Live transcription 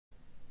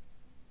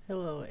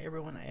Hello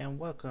everyone and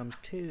welcome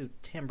to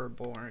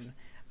Timberborn.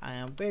 I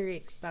am very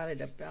excited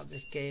about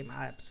this game.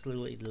 I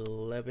absolutely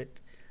love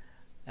it.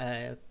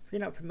 If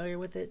you're not familiar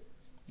with it,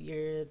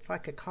 it's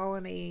like a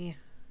colony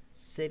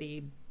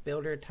city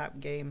builder type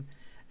game,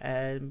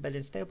 but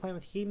instead of playing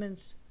with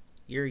humans,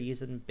 you're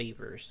using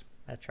beavers.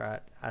 That's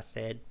right, I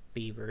said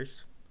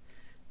beavers.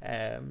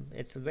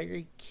 It's a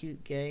very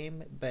cute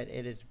game, but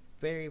it is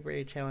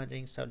very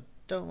challenging, so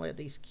don't let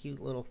these cute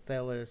little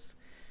fellas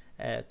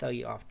throw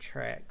you off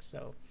track.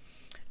 So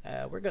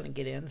we're going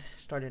to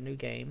start a new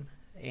game,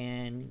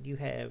 and you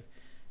have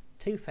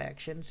two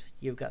factions.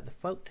 You've got the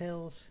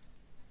Folktales,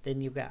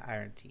 then you've got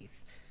Iron Teeth.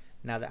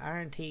 Now the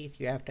Iron Teeth,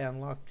 you have to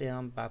unlock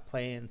them by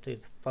playing through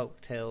the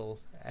Folktales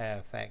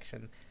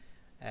faction.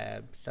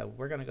 So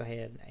we're going to go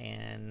ahead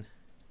and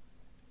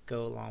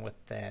go along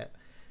with that.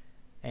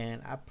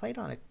 And I played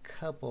on a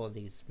couple of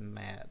these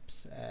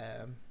maps,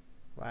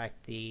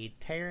 like the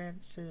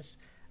Terrances.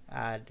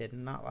 I did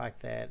not like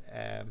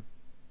that.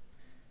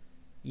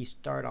 You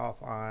start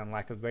off on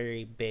like a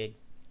very big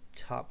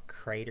top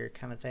crater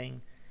kind of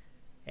thing,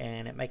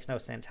 and it makes no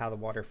sense how the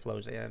water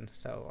flows in,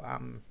 so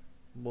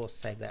we'll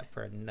save that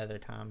for another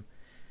time.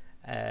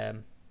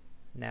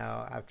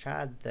 Now I've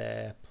tried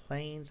the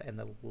plains and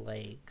the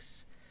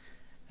lakes,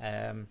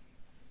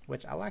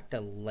 which I like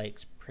the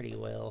lakes pretty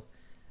well,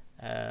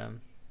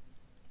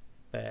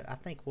 but I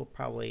think we'll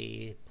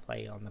probably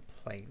play on the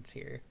plains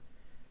here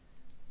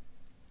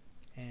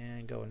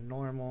and go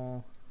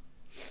normal.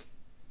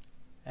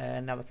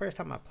 Now the first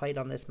time I played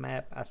on this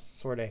map, I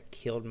sort of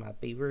killed my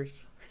beavers.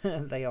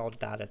 They all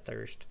died of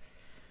thirst.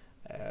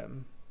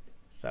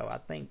 So I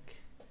think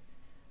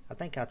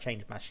I'll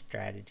change my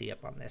strategy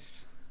up on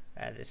this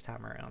this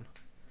time around.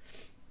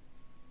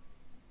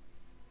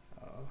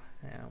 Oh,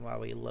 and while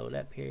we load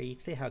up here, you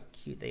can see how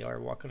cute they are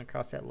walking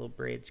across that little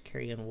bridge,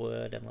 carrying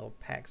wood and little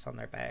packs on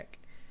their back.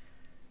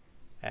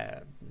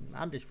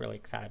 I'm just really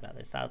excited about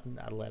this. I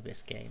love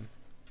this game.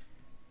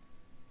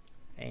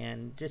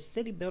 And just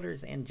city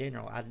builders in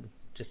general, I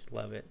just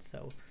love it.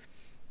 So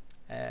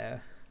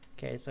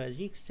okay, so as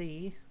you can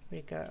see,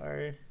 we got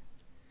our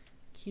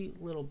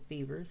cute little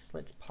beavers.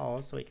 Let's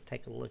pause so we can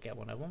take a look at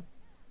one of them.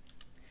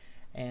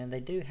 And they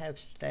do have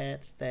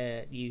stats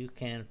that you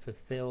can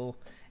fulfill,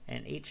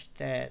 and each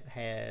stat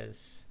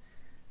has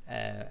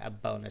a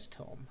bonus to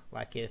them.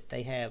 Like if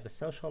they have a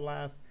social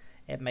life,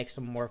 it makes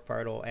them more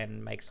fertile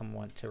and makes them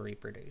want to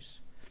reproduce.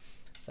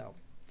 So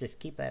just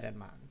keep that in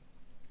mind.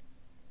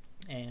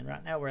 And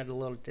right now we're at a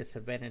little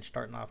disadvantage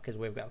starting off because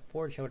we've got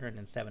 4 children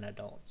and 7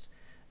 adults.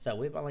 So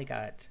we've only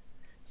got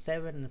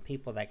 7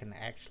 people that can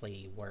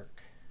actually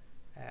work.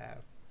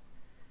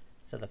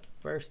 So the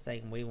first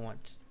thing we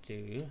want to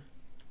do,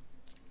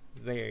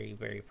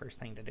 very first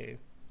thing to do,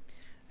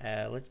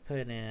 let's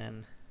put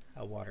in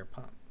a water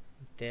pump.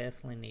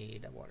 Definitely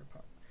need a water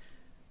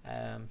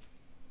pump.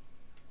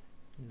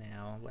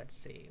 Now let's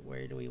see,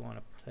 where do we want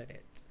to put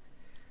it?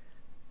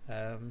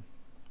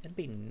 It'd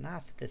be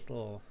nice if this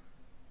little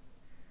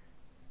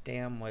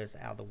dam was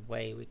out of the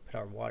way. We could put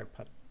our water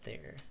pump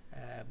there,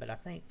 but I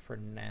think for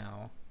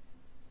now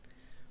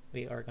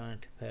we are going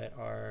to put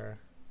our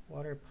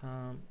water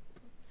pump,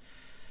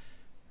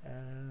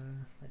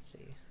 let's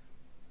see,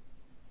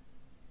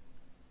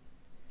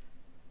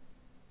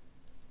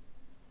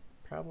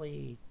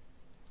 probably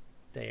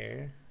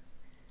there,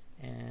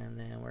 and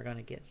then we're going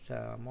to get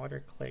some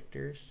water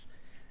collectors.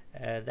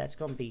 That's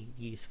going to be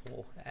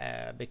useful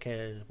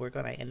because we're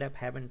going to end up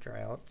having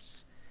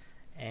droughts,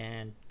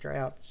 and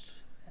droughts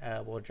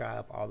will dry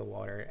up all the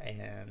water,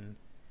 and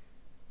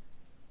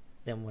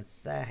then once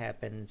that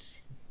happens,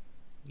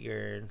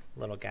 your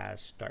little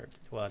guys start,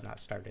 well, not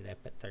starve to death,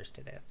 but thirst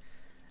to death.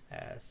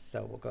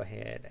 So we'll go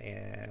ahead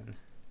and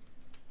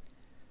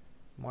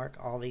mark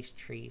all these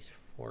trees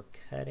for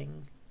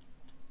cutting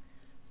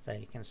so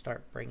you can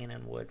start bringing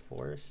in wood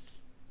for us.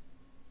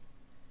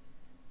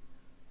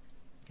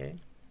 Okay,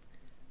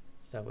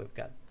 so we've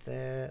got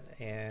that,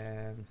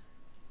 and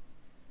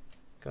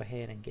go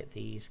ahead and get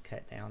these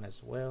cut down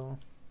as well.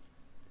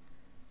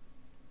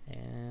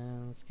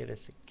 And let's get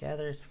us a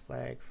gatherer's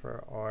flag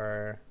for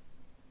our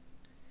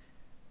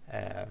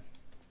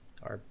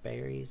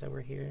berries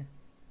over here.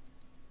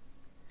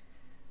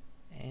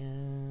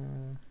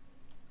 And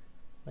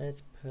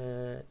let's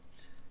put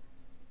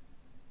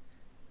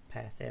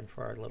path in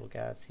for our little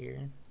guys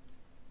here.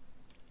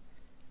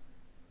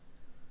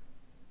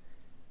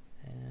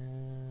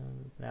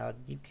 And now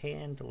you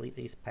can delete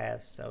these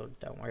paths, so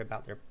don't worry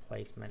about their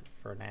placement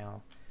for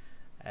now.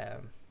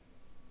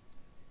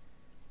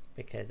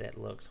 Because it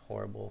looks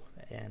horrible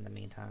in the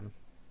meantime,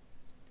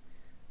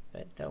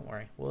 but don't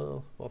worry,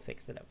 we'll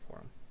fix it up for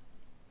them.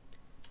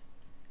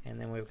 And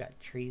then we've got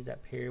trees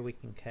up here we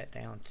can cut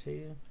down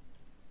too,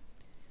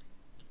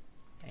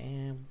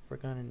 and we're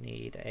gonna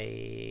need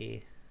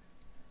a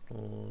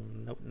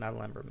nope, not a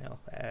lumber mill,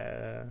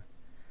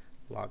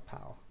 log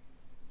pile,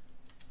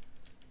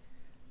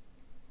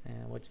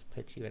 and we'll just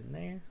put you in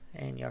there,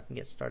 and y'all can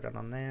get started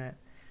on that.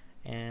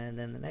 And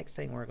then the next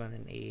thing we're going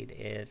to need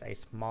is a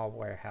small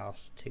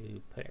warehouse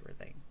to put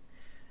everything.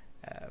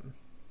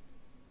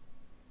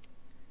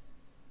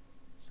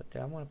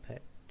 I want to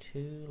put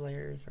 2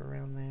 layers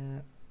around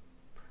that?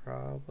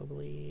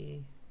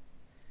 Probably.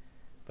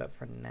 But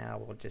for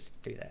now, we'll just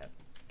do that.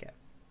 Okay.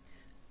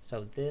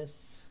 So this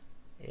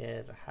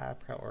is a high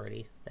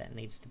priority that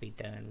needs to be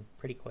done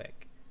pretty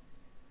quick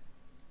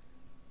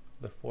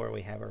before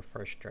we have our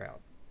first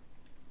drought.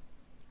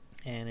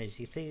 And as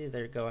you see,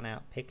 they're going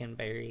out picking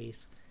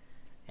berries,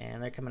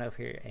 and they're coming over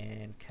here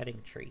and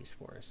cutting trees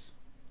for us.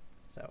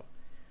 So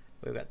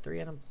we've got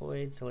 3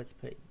 unemployed, so let's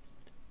put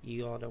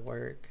you all to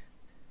work.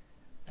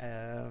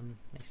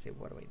 Let's see,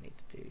 what do we need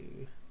to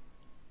do?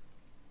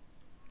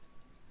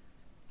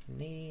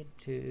 Need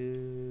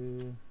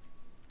to,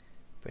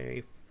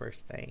 very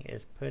first thing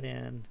is put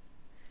in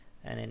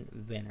an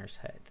inventor's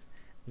hut.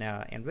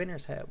 Now,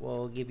 inventor's hut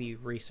will give you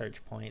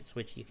research points,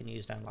 which you can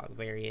use to unlock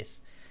various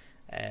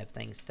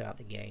things throughout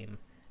the game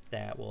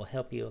that will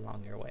help you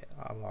along the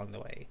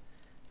way.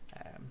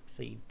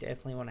 So you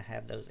definitely want to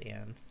have those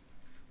in.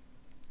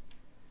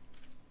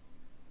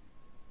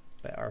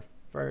 But our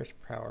first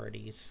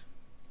priorities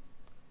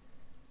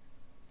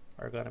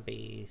are going to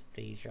be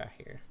these right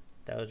here.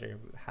 Those are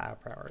high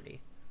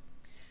priority.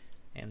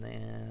 And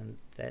then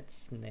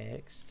that's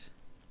next.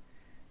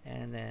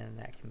 And then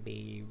that can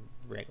be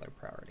regular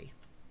priority.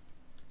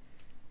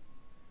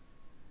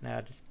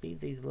 Now to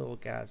speed these little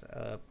guys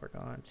up, we're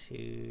going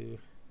to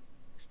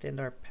extend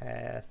our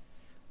path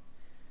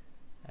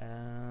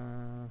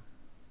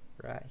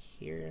right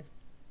here.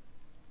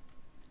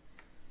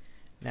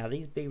 Now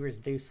these beavers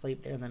do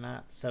sleep during the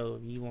night, so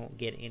you won't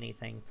get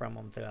anything from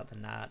them throughout the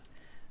night,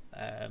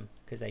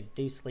 because they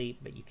do sleep,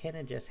 but you can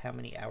adjust how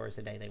many hours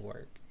a day they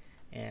work.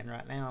 And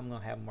right now I'm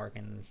going to have them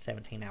working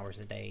 17 hours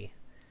a day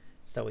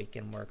so we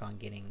can work on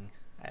getting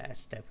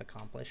stuff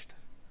accomplished.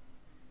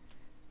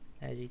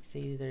 As you can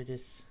see, they're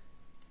just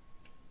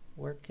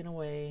working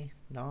away,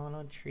 gnawing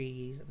on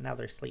trees. Now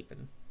they're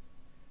sleeping.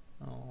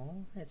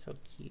 Oh, that's so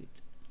cute.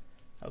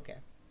 Okay.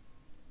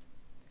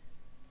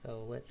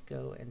 So let's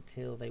go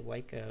until they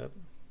wake up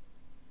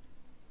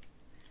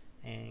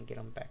and get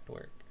them back to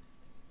work.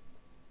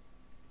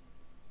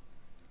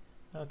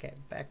 Okay,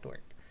 back to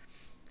work.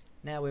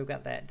 Now we've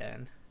got that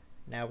done.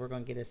 Now we're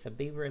going to get us a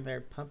beaver in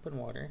there pumping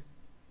water.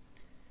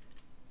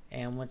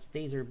 And once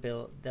these are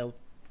built, they'll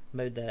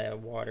move the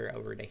water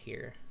over to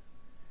here,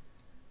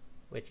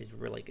 which is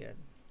really good.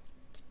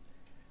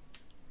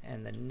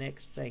 And the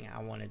next thing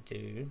I want to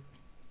do,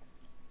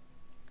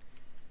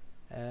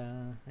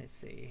 let's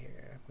see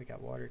here. We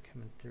got water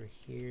coming through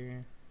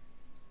here.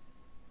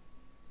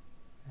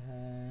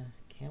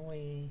 Can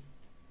we?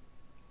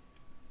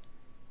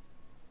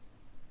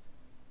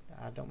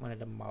 I don't want to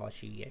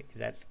demolish you yet because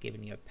that's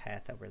giving you a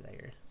path over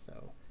there.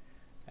 So,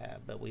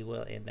 but we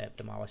will end up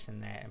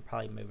demolishing that and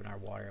probably moving our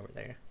water over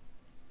there.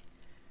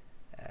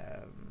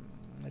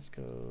 Let's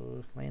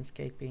go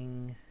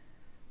landscaping,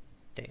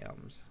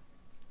 dams.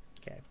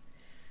 Okay.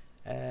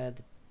 The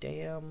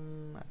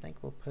dam, I think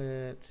we'll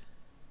put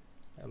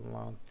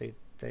along through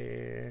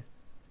there.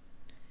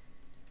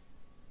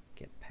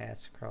 Get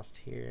paths across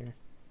here.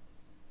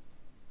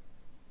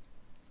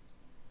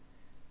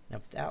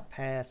 Now, without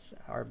paths,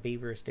 our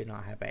beavers do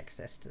not have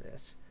access to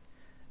this.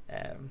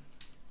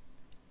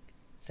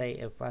 Say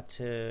if I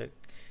took,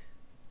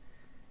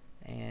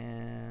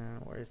 and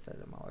where's the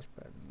demolish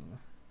button?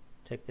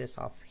 Took this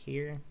off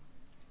here,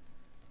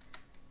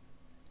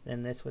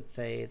 then this would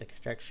say the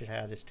construction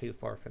site is too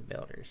far from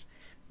builders.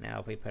 Now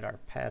if we put our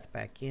path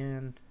back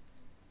in,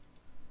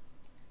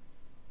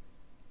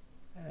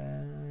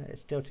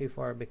 it's still too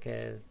far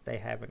because they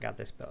haven't got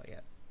this built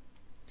yet.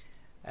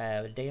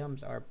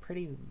 Dams are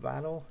pretty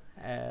vital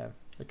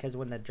because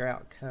when the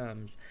drought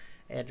comes,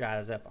 it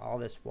dries up all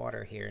this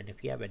water here, and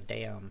if you have a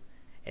dam,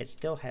 it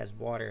still has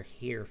water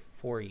here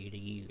for you to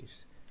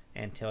use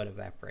until it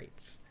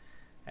evaporates,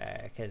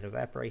 because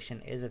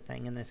evaporation is a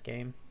thing in this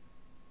game,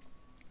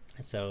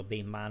 so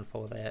be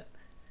mindful of that.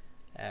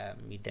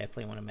 You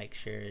definitely want to make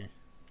sure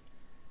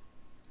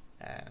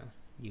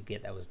you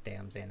get those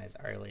dams in as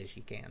early as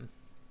you can.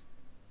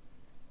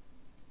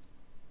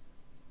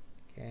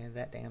 Okay,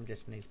 that dam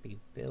just needs to be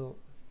built.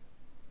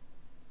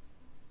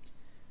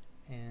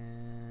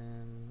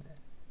 And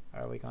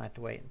are we going to have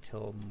to wait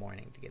until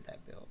morning to get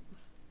that built?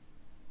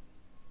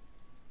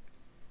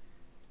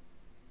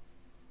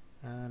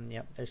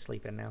 Yep, they're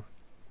sleeping now.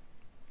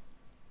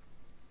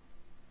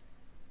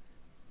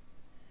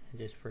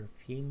 Just for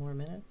a few more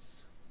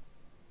minutes.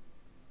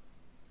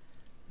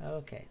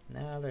 Okay,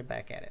 now they're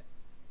back at it.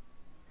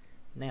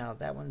 Now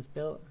that one's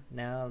built.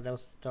 Now they'll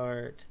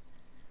start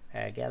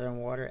gathering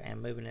water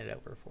and moving it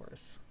over for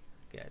us.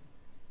 Good.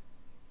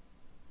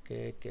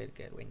 Good, good,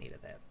 good. We needed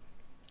that.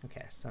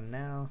 Okay, so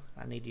now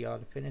I need you all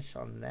to finish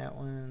on that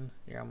one.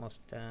 You're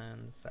almost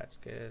done, so that's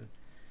good.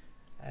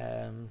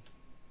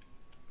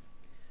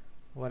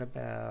 What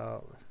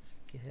about, let's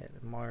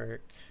get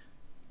Mark.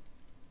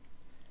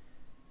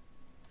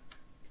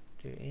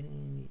 Do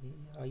any,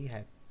 oh, you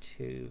have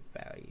 2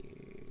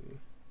 value.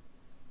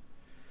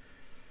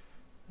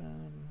 You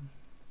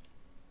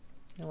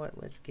know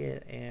what, let's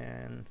get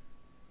and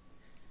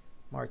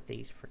mark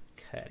these for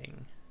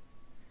cutting.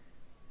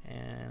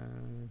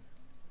 And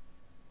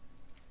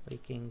we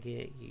can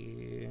get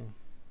you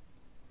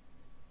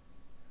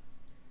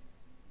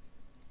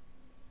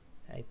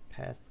a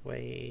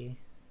pathway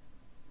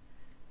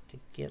to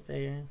get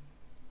there.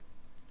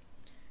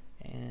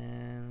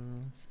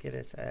 And let's get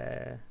us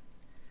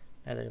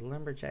another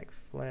lumberjack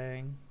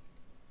flag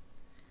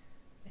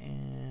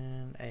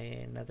and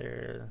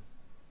another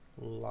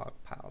log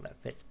pile that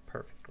fits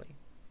perfectly.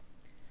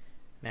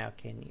 Now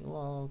can you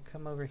all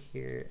come over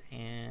here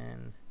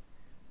and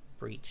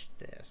breach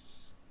this?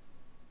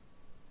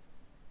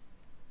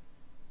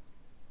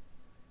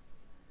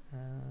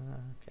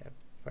 Okay,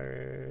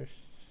 first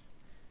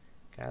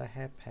gotta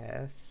have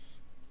paths.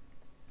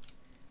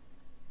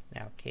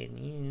 Now can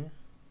you...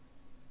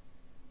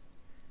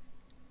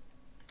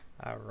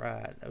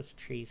 Alright, those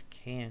trees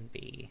can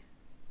be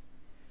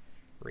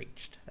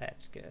reached.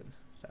 That's good.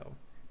 So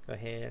go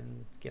ahead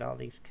and get all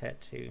these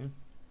cut too,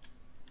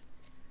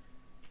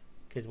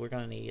 because we're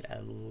going to need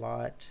a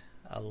lot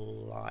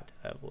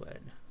of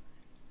wood,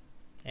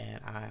 and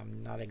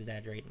I'm not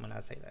exaggerating when I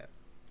say that.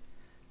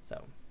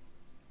 So,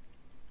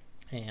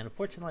 and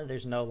unfortunately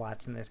there's no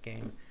lights in this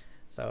game,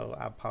 so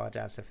I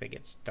apologize if it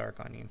gets dark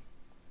on you.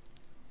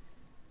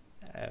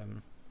 Let's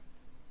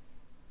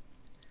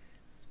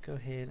go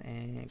ahead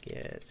and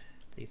get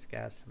these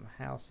guys some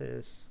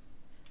houses.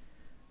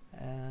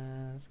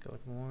 Let's go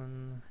with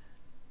 1,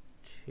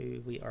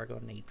 2. We are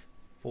going to need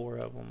 4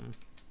 of them.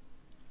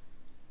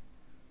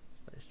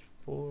 So there's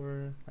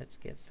 4. Let's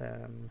get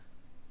some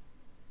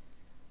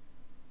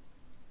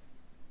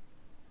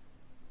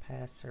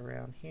paths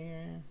around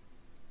here.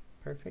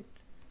 Perfect.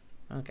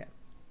 Okay.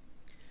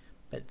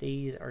 But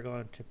these are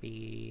going to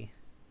be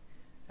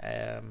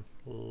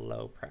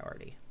low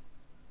priority.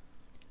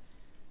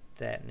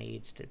 That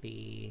needs to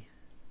be...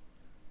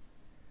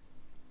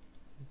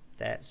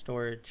 That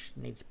storage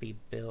needs to be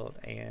built,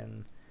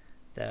 and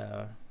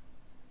the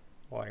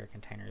water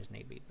containers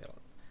need to be built.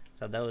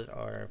 So those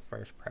are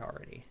first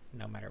priority,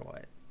 no matter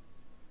what.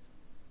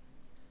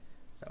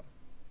 So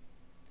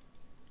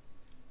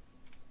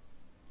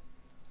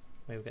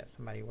we've got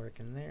somebody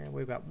working there.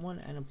 We've got 1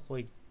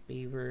 unemployed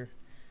beaver.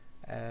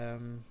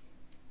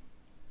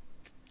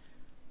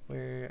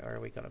 Where are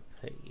we going to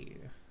put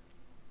you?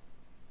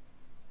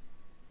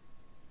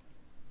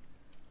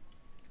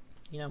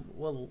 You know,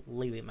 we'll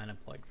leave him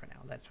unemployed for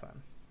now. That's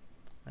fine.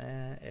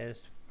 That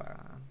is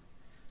fine.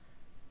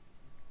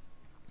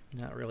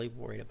 Not really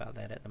worried about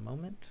that at the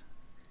moment.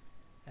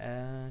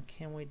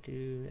 Can we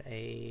do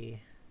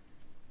a...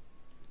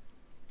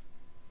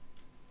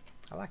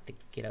 I like to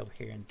get over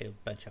here and do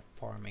a bunch of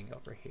farming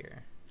over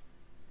here.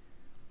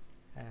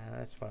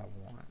 That's what I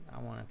want. I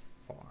want to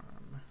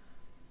farm.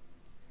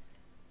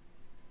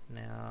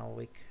 Now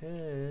we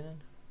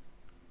could...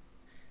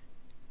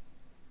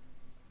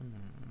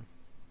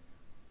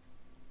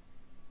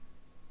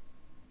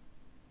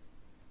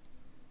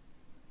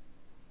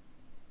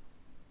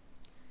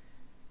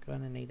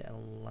 Gonna need a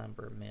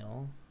lumber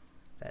mill,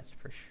 that's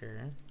for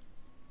sure.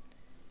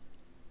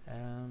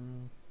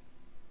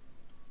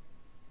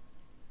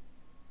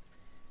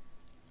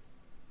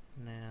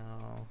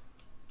 Now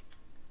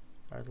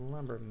our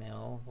lumber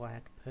mill, we'll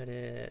have to put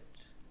it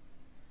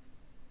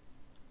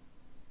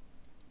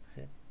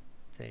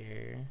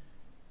there,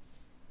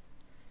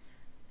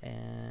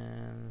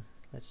 and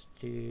let's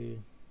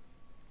do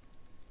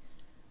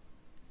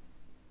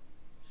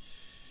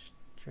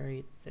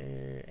straight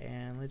there,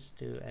 and let's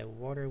do a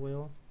water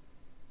wheel.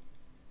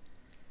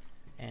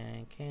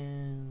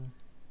 And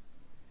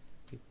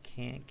you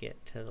can't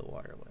get to the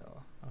water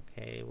wheel.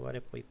 Okay, what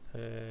if we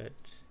put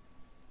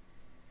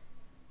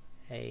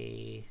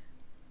a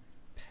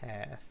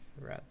path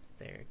right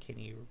there? Can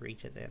you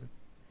reach it then?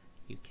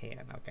 You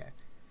can, okay.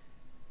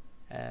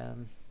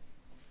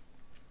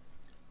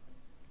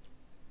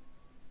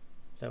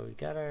 So we've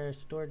got our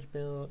storage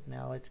built.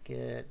 Now let's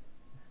get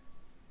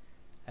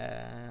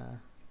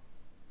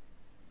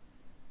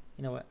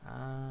you know what,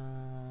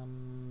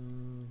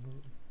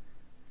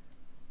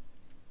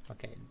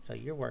 okay, so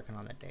you're working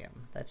on the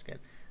dam. That's good.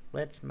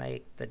 Let's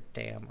make the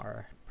dam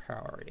our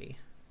priority.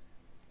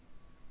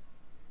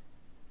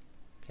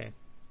 Okay.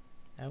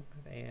 Oh,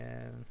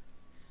 and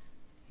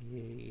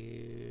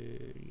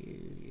you.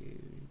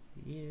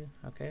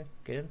 Okay,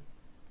 good.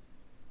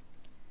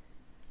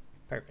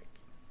 Perfect.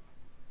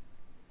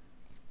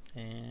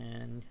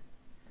 And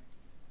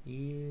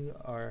you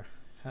are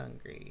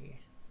hungry.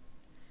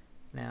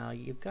 Now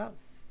you've got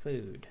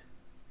food.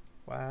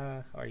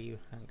 Why are you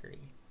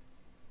hungry?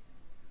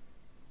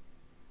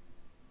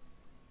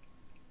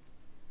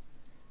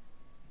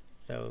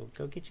 So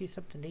go get you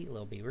something to eat,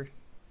 little beaver.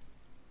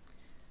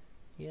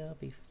 You'll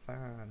be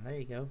fine. There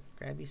you go.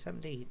 Grab you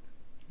something to eat.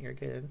 You're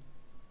good.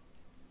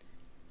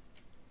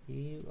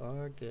 You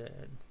are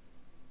good.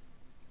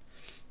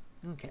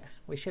 Okay,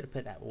 we should have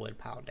put that wood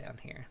pile down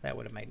here. That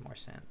would have made more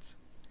sense.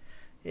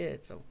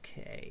 It's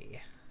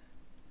okay.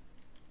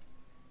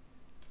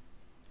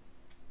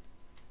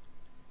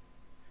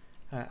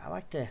 I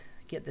like to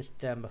get this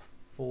done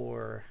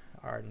before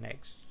our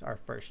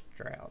first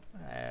drought.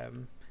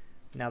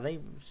 Now they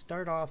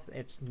start off,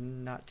 it's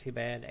not too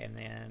bad, and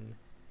then,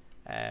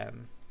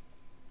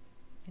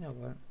 you know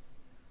what?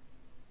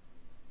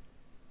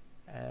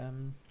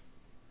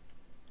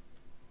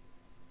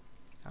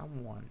 I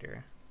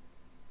wonder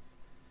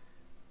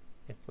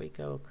if we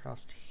go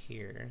across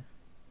here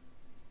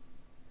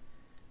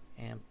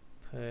and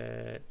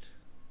put,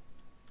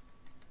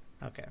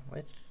 okay,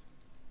 let's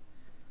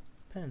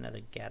put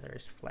another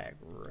gatherer's flag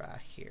right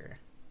here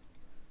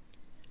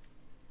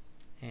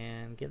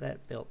and get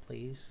that built,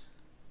 please.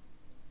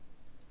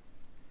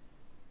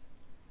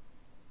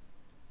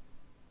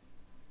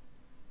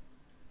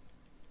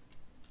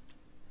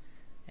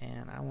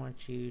 And I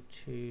want you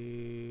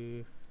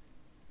to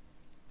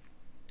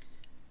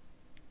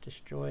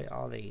destroy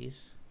all these.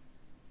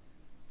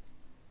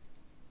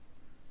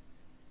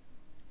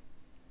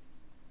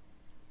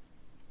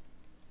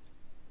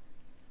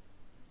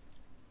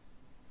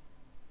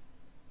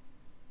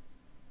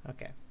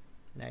 Okay,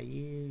 now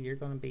you're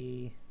going to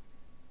be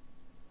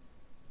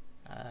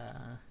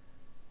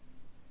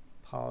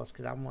paused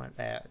because I want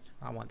that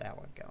one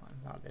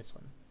going, not this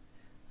one.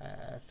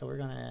 So we're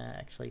going to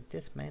actually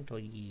dismantle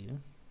you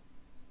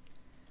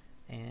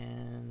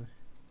and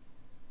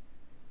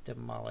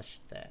demolish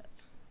that.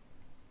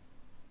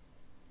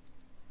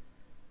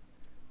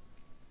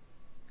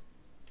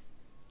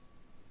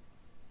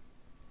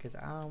 Because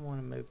I want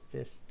to move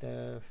this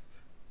stuff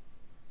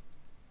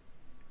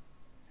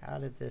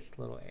out of this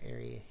little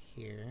area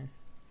here.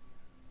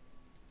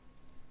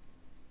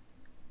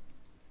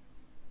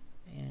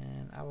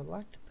 And I would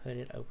like to put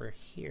it over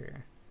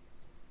here.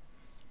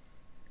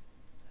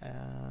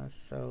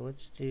 So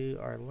let's do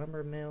our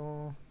lumber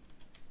mill.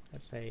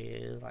 Let's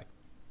say like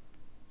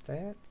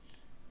that.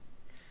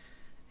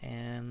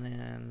 And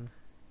then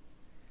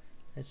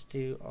let's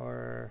do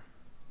our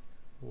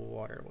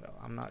water well.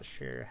 I'm not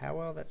sure how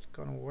well that's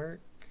going to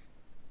work,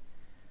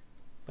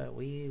 but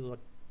we will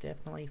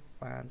definitely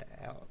find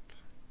out.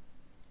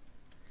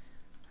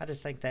 I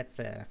just think that's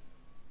a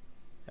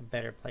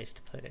better place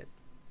to put it,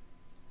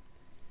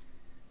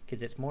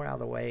 because it's more out of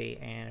the way,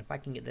 and if I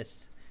can get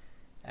this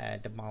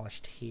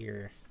demolished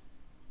here,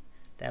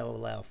 that will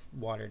allow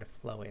water to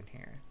flow in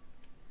here.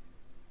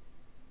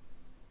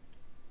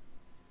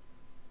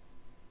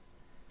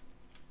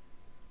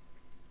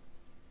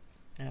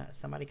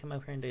 Somebody come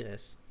over here and do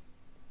this.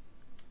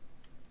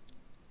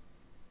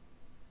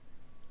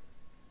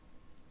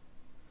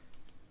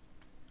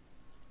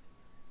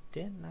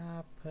 Didn't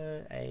I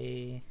put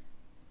a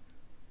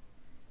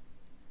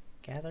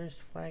gatherer's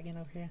flag in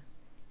over here?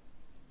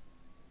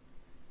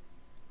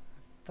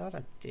 I thought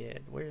I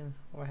did.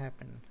 What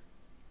happened?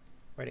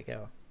 Where'd it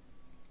go?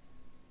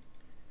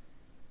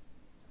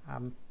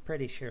 I'm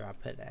pretty sure I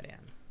put that in.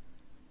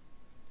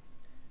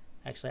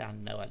 Actually, I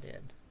know I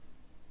did.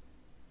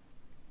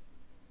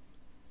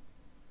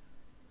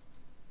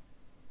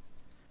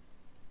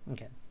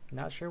 Okay,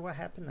 not sure what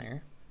happened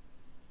there.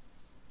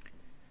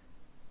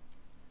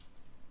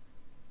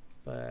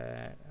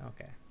 But,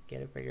 okay,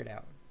 get it figured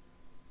out.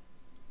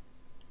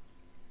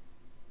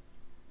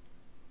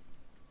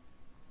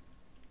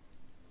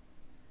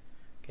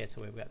 Okay,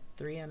 so we've got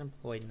 3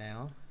 unemployed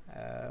now.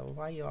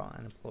 Why are you all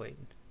unemployed?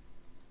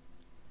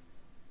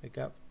 We've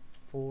got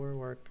 4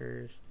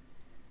 workers.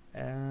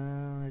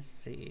 Let's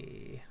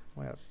see.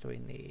 What else do we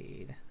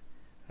need?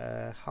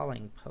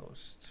 Hauling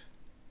post.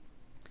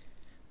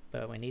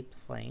 But we need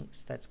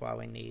planks. That's why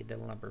we need the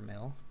lumber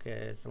mill,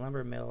 because the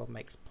lumber mill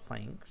makes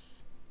planks.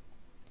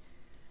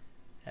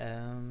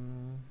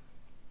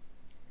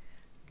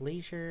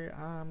 Leisure,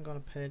 I'm going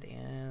to put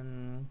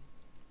in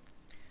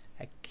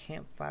a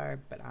campfire,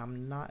 but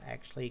I'm not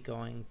actually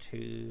going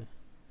to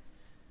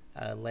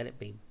let it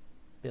be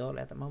built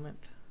at the moment,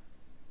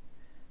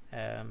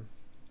 because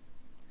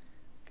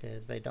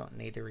they don't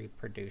need to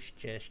reproduce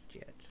just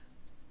yet.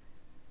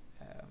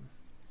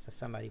 So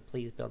somebody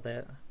please build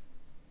that.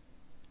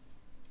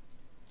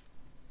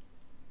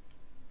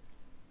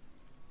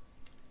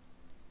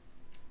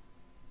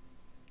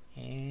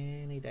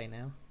 Any day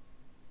now.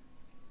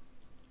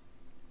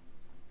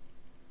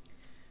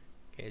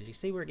 Okay, as you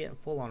see, we're getting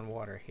full on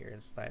water here,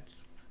 so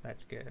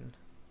that's good.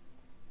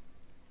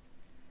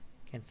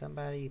 Can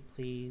somebody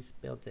please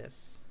build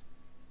this?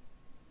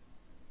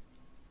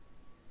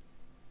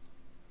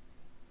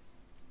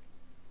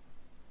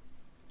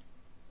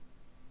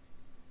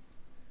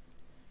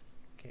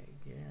 Okay,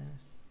 yes,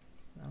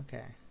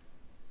 okay.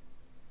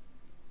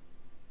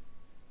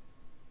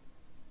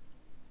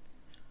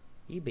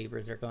 You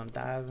beavers are going to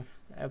die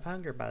of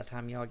hunger by the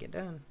time y'all get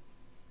done.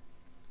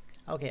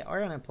 Okay,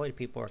 our unemployed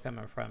people are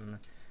coming from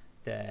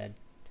the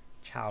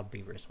child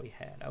beavers we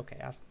had. Okay,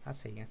 I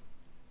see you.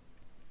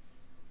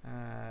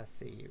 I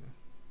see you.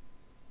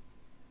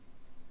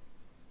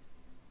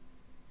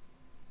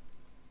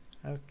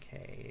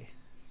 Okay,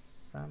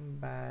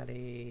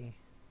 somebody...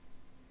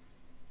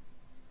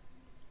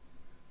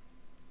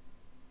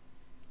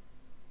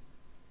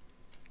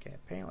 Okay,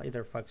 apparently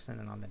they're focusing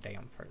on the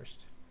dam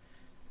first.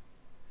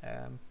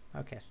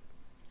 Okay,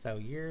 so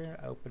you're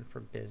open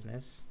for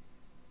business.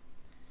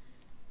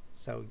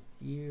 So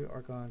you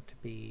are going to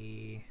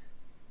be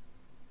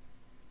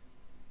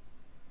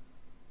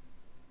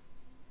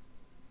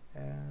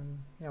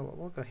you know,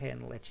 we'll go ahead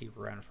and let you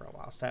run for a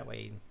while, so that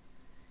way you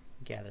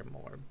gather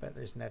more. But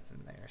there's nothing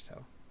there,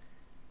 so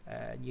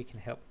you can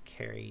help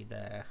carry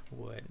the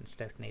wood and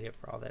stuff needed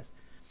for all this.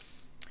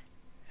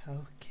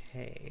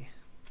 Okay.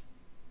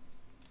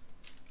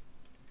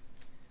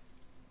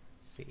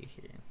 Let's see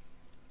here.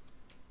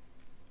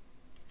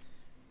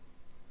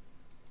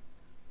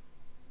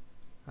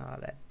 Oh,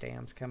 that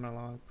dam's coming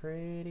along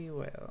pretty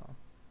well.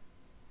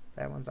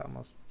 That one's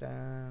almost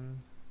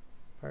done.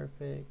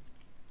 Perfect.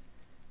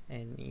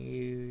 And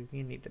you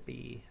need to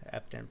be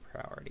upped in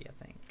priority,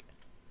 I think.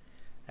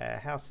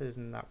 House is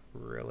not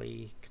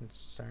really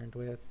concerned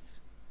with.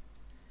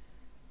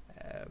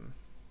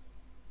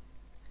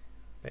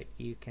 But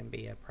you can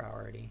be a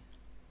priority.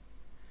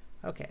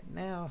 Okay,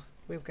 now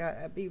we've got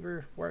a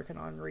beaver working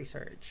on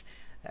research.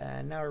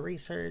 Now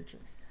research,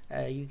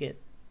 you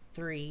get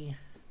 3,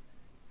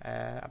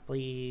 I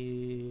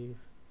believe,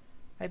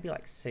 maybe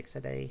like 6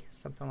 a day,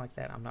 something like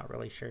that. I'm not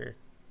really sure.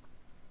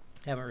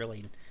 I haven't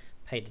really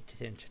paid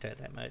attention to it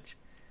that much.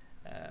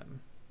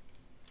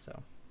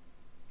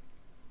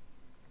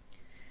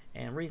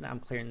 And the reason I'm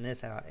clearing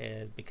this out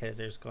is because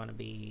there's going to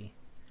be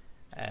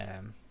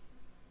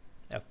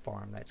a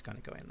farm that's going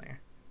to go in there.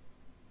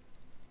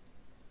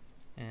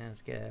 And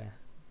let's get a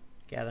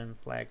gathering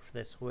flag for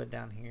this wood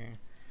down here,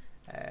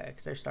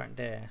 because they're starting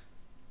to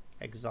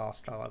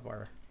exhaust all of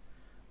our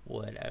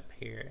wood up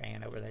here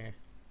and over there.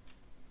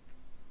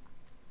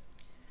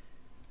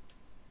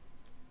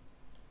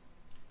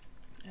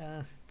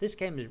 This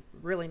game is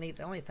really neat.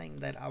 The only thing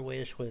that I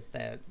wish was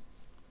that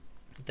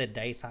the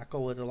day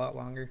cycle was a lot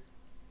longer,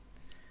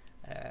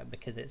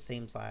 because it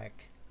seems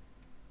like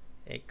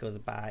it goes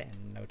by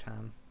in no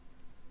time,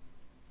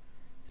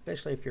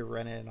 especially if you're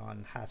running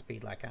on high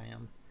speed like I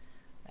am.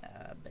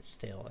 But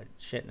still, it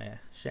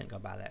shouldn't go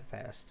by that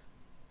fast.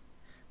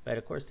 But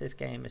of course, this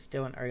game is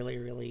still an early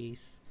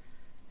release,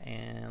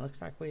 and it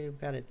looks like we've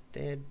got a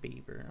dead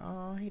beaver.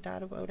 Oh, he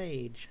died of old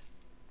age.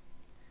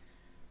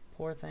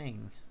 Poor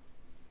thing.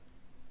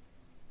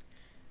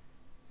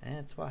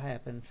 That's what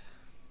happens.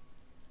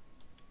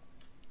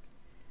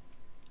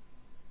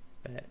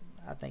 But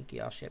I think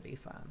y'all should be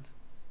fine.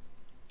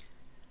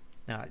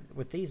 Now,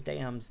 with these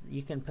dams,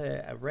 you can put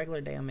a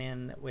regular dam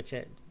in, which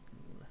it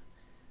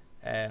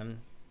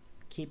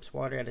keeps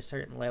water at a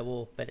certain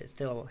level, but it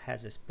still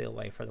has a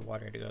spillway for the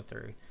water to go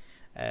through.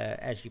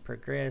 As you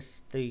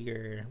progress through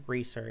your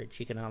research,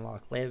 you can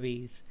unlock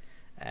levees,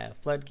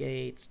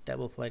 floodgates,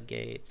 double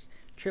floodgates,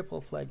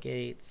 triple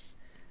floodgates,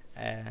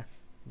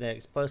 the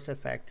explosive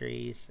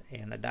factories,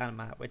 and the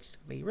dynamite, which is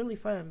going to be really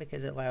fun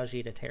because it allows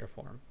you to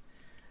terraform.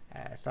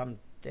 So I'm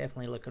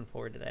definitely looking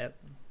forward to that.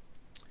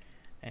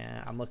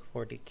 And I'm looking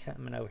forward to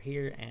coming over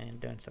here and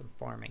doing some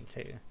farming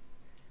too.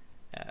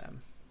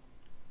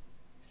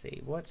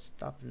 See, what's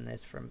stopping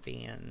this from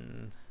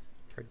being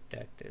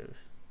productive?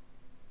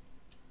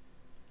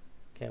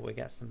 Okay, we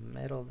got some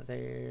metal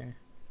there.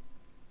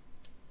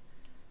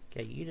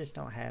 Okay, you just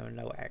don't have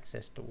no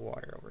access to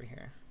water over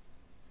here.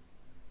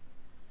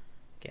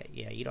 Okay,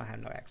 yeah, you don't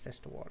have no access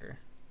to water.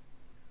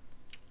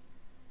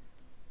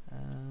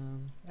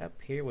 Up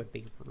here would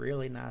be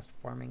really nice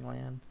farming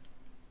land.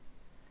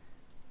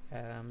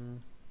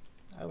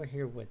 Over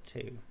here would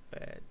too,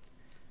 but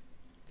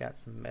got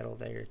some metal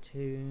there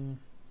too.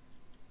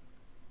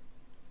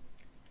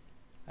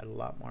 A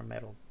lot more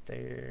metal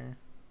there.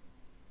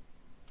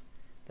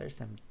 There's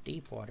some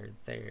deep water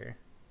there.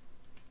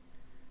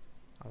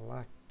 I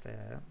like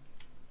that.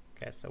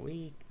 Okay, so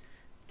we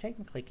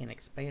technically can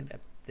expand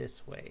up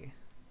this way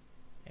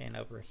and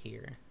over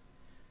here.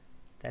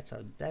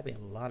 That'd be a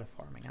lot of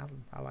farming.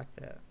 I like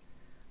that.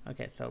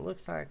 Okay, so it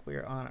looks like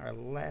we're on our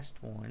last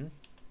one.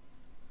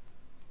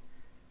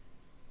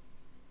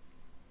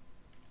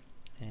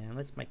 And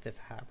let's make this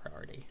a high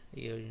priority.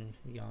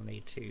 Y'all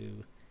need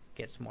to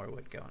get some more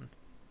wood going.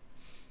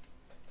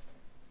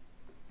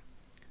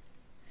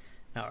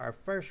 Now, our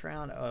first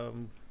round of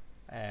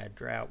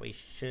drought, we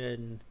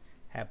should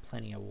have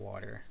plenty of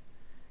water.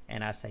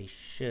 And I say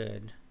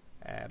should,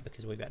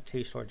 because we've got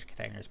 2 storage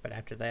containers. But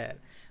after that,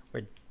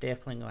 we're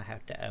definitely going to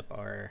have to up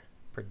our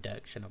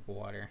production of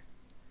water.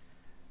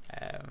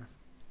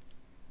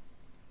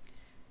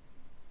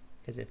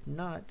 Because if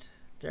not,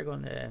 they're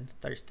going to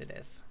thirst to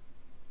death.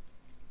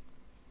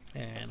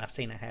 And I've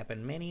seen it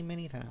happen many,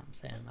 many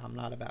times, and I'm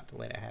not about to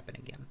let it happen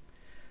again.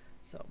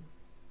 So,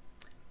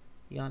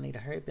 y'all need to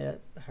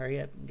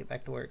hurry up and get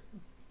back to work.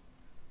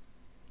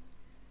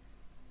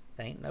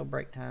 There ain't no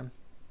break time.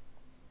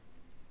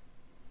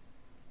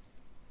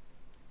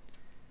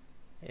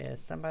 Is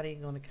somebody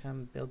going to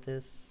come build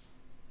this?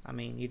 I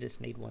mean, you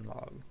just need 1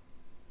 log.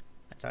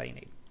 That's all you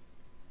need.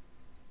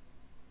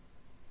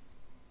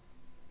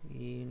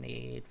 You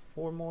need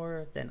 4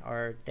 more, then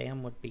our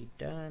dam would be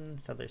done.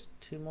 So there's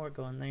 2 more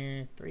going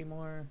there, 3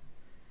 more.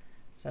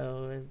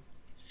 So it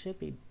should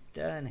be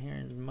done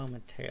here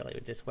momentarily.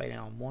 We're just waiting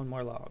on 1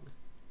 more log.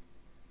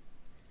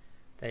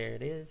 There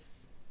it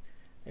is.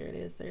 There it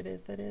is, there it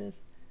is, there it is.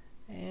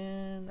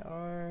 And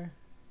our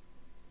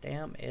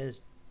dam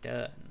is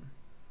done.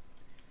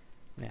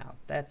 Now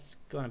that's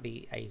going to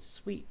be a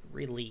sweet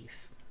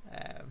relief.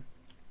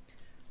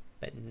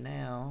 But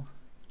now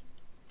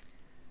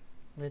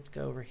let's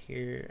go over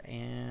here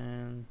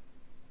and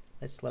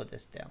let's slow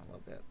this down a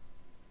little bit.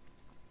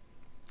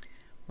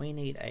 We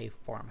need a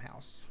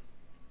farmhouse.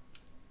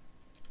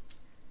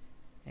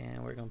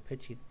 And we're going to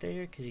put you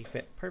there because you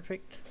fit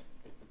perfect.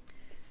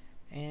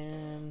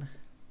 And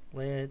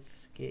let's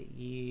get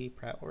you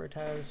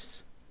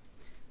prioritized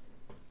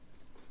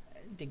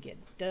to get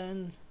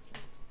done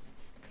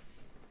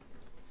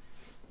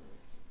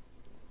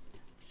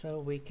so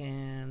we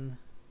can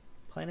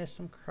plant us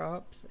some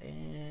crops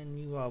and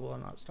you all will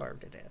not starve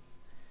to death.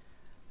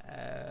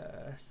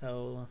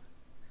 So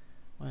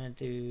I'm going to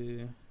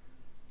do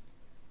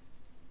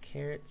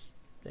carrots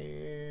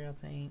there, I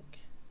think.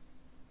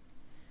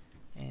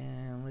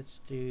 And let's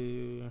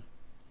do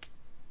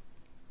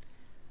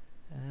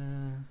let's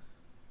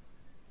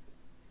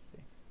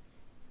see.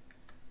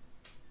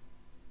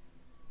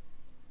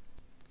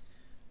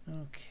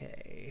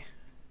 Okay,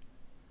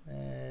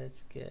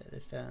 let's get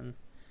this done.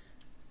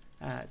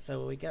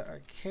 So we got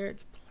our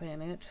carrots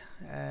planted.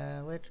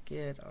 Let's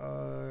get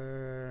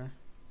our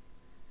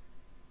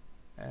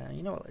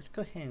you know what, let's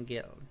go ahead and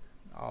get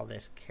all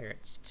this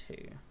carrots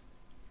too.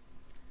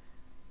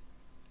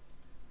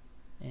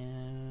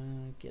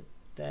 And get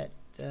that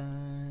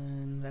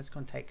done. That's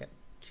going to take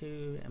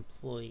 2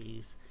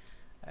 employees.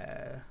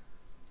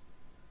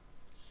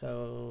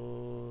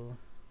 So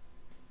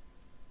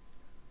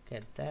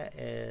okay, that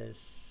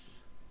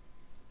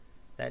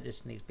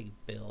just needs to be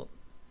built.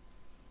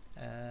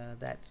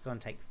 That's going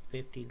to take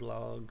 50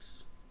 logs.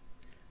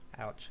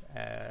 Ouch,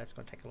 that's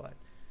going to take a lot.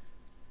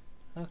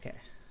 Okay,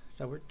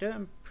 so we're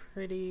doing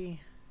pretty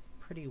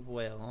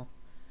well.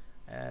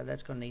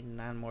 That's going to need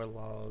 9 more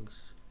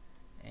logs.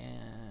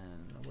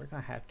 And we're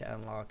going to have to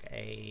unlock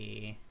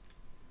a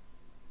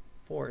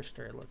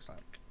forester, it looks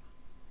like.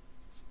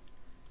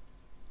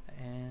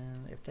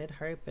 And if they'd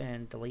hurry up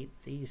and delete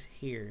these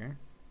here,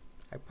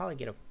 I'd probably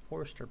get a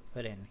forester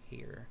put in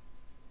here.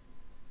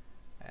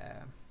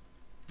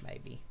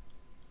 Maybe.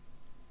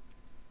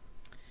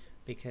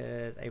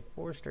 Because a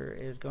forester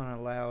is going to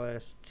allow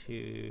us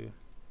to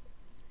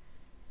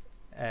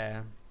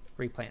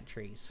replant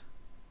trees.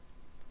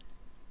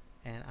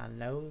 And I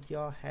know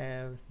y'all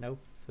have no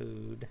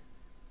food.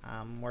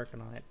 I'm working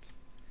on it.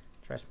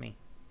 Trust me.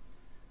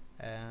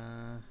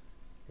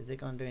 Is it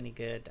going to do any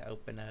good to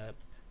open up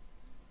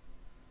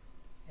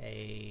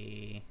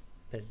a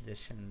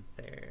position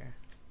there?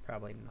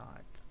 Probably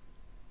not.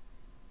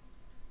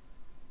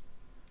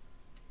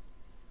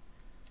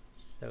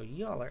 So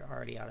y'all are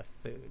already out of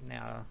food.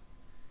 Now,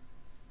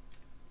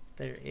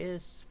 there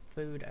is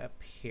food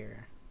up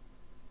here.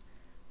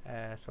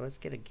 So let's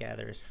get a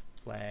gatherer's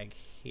flag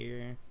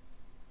here.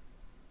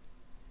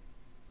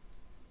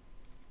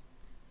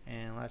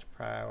 And let's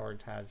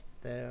prioritize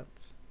that.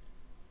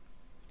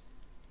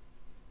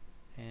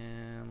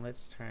 And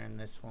let's turn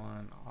this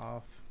one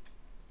off.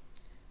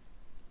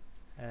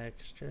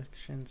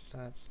 Extraction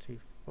sites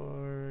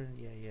 2-4.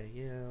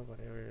 Yeah,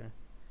 whatever.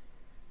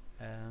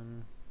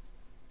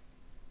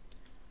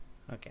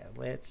 Okay,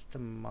 let's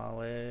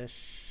demolish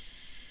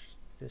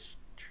this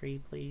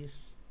tree, please.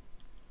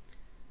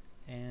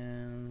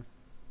 And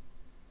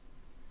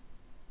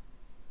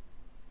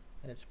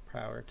let's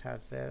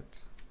prioritize that.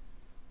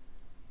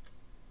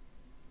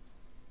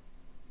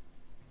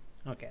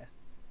 Okay,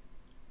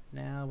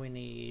 now we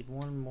need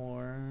one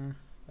more.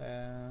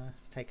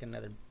 Let's take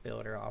another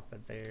builder off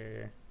of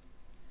there.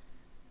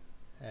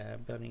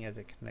 Building as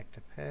a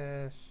connected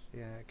pass.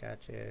 Yeah, I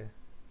gotcha.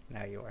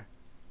 Now you are.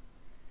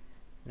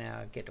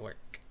 Now get to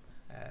work.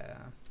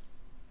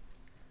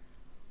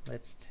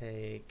 Let's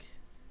take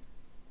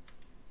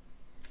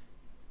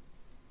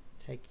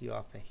you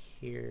off of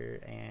here,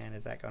 and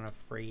is that going to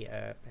free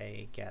up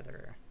a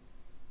gatherer?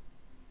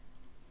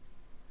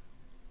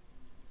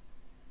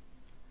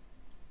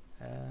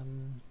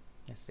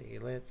 Let's see,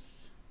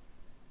 let's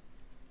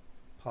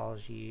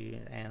pause you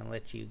and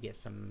let you get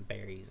some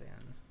berries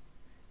in.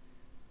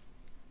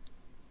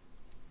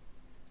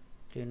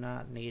 Do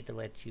not need to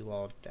let you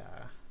all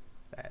die,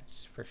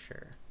 that's for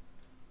sure.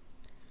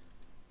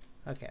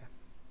 Okay,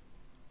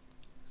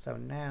 so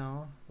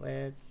now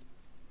let's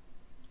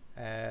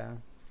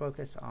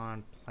focus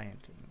on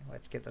planting.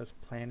 Let's get those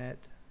planted.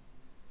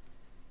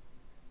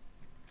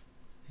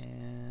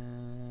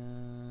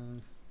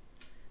 And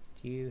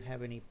do you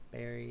have any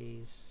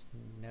berries?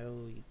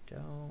 No, you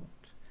don't.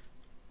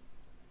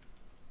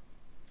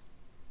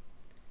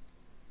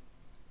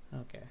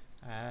 Okay,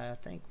 I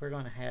think we're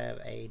going to have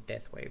a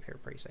death wave here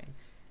pretty soon.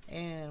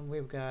 And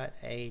we've got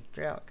a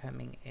drought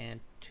coming in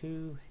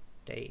 2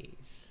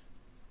 days.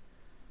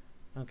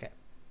 Okay.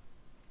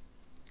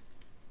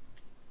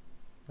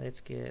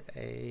 Let's get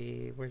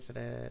a, where's it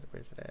at?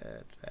 Is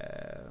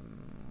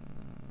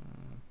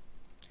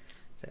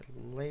it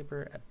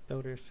labor, a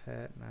builder's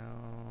hut?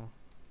 No.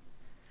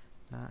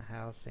 Not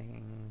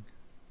housing.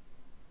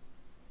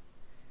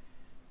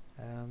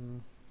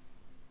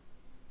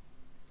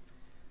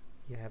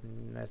 You have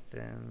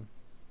nothing.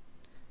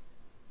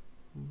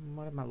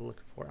 What am I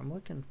looking for? I'm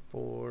looking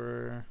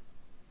for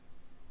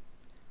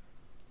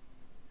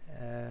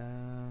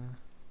I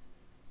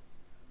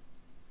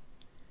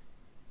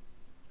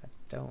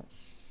don't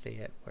see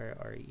it. Where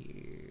are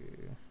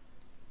you?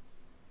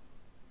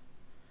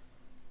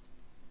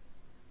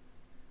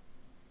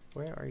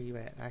 Where are you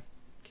at? I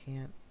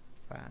can't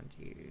find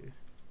you.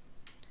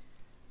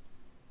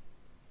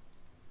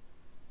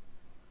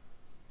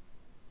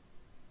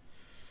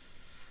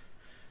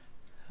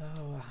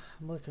 Oh,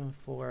 I'm looking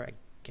for a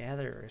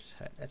gatherer's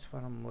hut. That's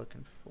what I'm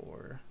looking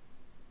for.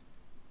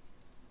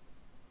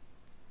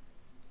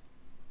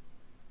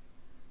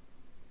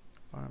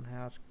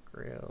 Farmhouse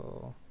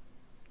grill.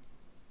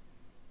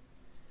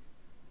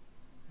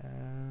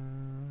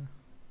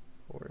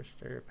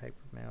 Forester, paper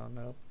mill,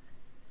 nope.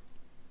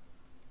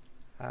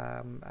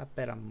 I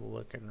bet I'm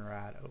looking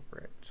right over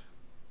it.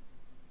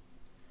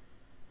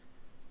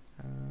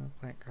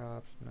 Plant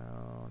crops,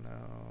 no.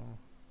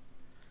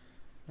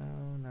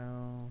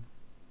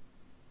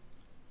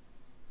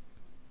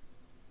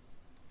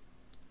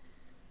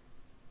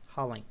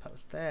 Hauling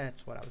post,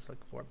 that's what I was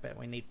looking for, but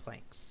we need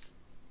planks.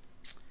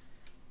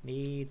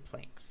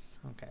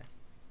 Okay.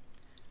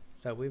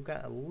 So we've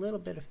got a little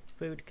bit of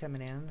food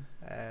coming in,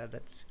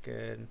 that's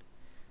good.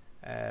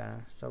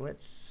 So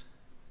let's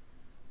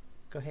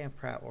go ahead and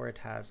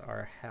prioritize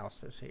our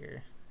houses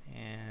here,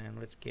 and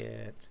let's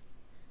give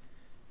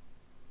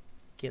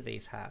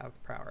these high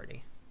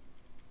priority.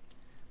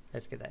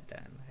 Let's get that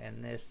done,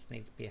 and this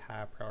needs to be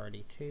high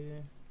priority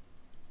too.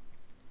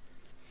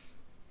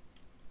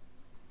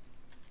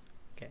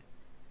 Okay,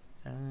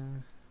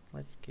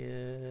 let's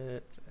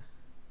get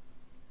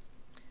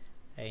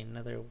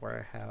another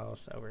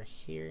warehouse over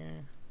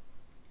here.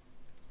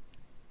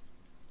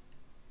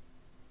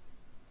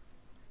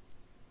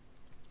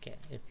 Okay,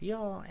 if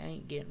y'all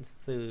ain't getting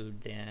food,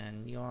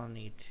 then y'all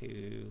need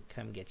to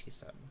come get you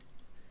some.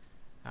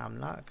 I'm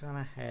not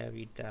gonna have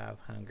you die of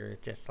hunger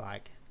just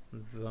like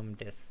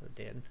Vumdith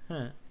did.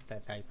 If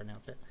that's how you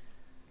pronounce it.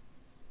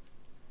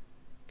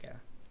 Okay.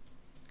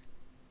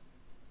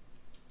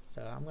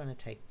 So I'm gonna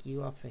take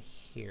you off of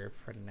here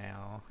for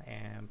now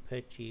and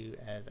put you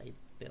as a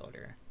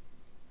builder.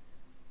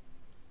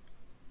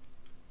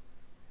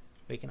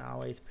 We can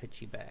always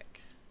put you back.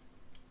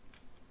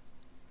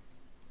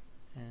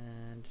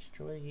 And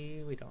destroy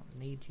you. We don't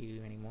need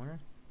you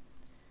anymore.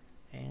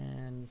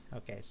 And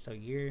okay, so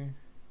you're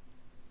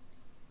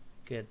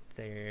good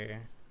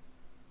there.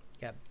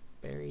 Got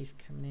berries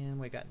coming in.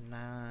 We got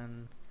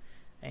 9,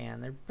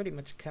 and they're pretty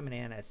much coming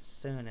in as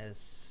soon as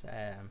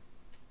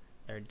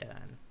they're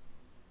done.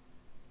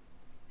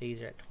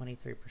 These are at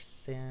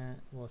 23%.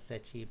 We'll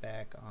set you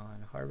back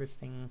on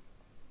harvesting,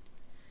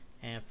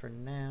 and for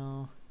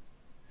now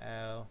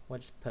we'll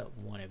just put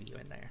one of you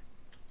in there.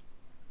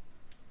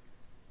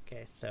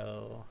 Okay,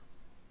 so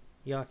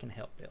y'all can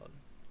help build.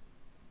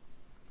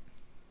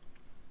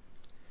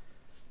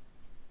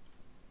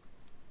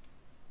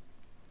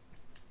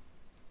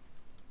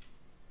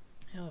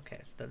 Okay,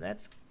 so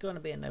that's going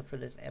to be enough for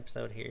this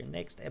episode here.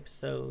 Next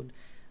episode,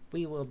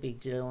 we will be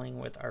dealing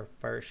with our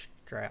first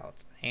drought,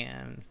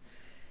 and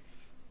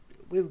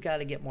we've got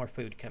to get more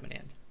food coming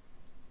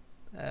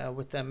in.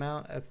 With the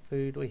amount of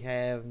food we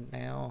have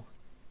now,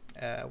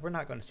 we're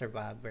not going to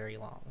survive very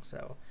long,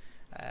 so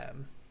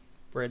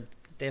we're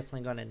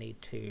definitely going to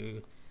need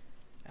to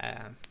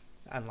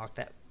unlock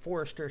that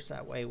forester so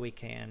that way we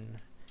can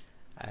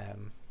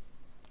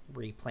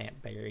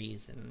replant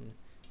berries and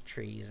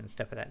trees and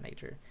stuff of that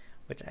nature.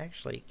 Which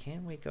actually,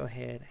 can we go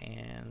ahead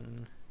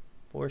and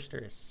forester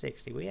is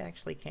 60? We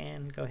actually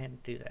can go ahead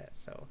and do that.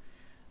 So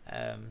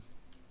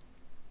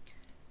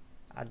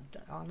I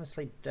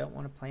honestly don't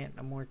want to plant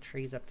no more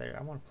trees up there.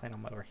 I want to plant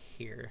them over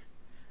here,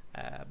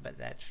 but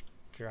that's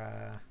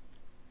dry.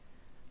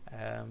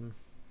 Let's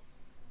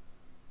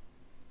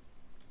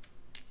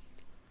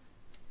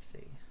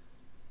see.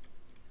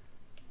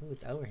 Ooh,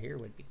 over here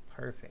would be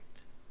perfect.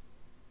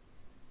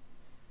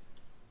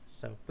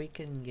 So if we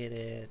can get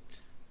it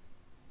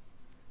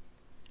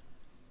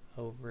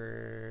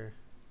over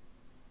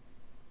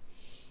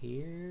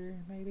here,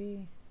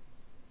 maybe.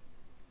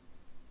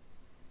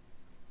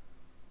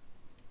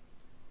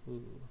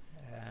 Ooh,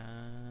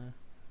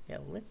 yeah.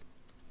 Let's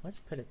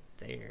put it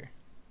there.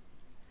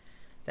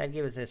 That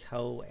gives us this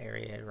whole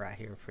area right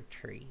here for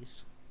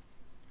trees.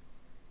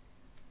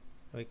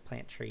 We can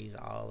plant trees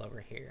all over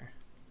here.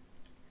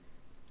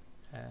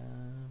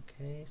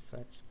 Okay, so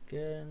that's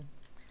good.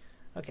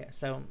 Okay,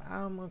 so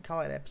I'm going to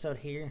call it an episode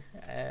here.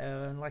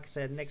 Like I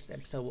said, next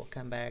episode we'll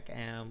come back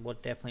and we'll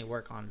definitely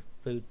work on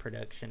food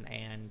production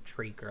and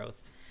tree growth.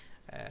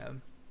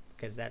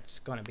 Because that's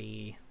going to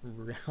be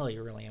really,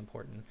 really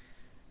important.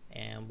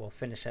 And we'll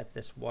finish up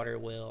this water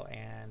wheel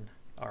and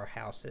our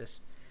houses.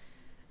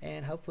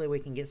 And hopefully we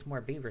can get some more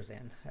beavers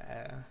in.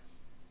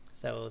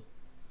 So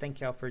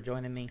thank y'all for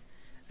joining me.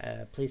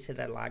 Please hit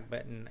that like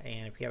button,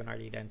 and if you haven't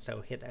already done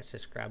so, hit that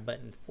subscribe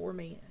button for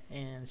me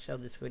and show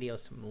this video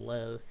some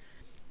love.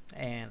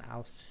 And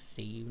I'll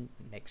see you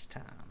next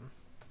time.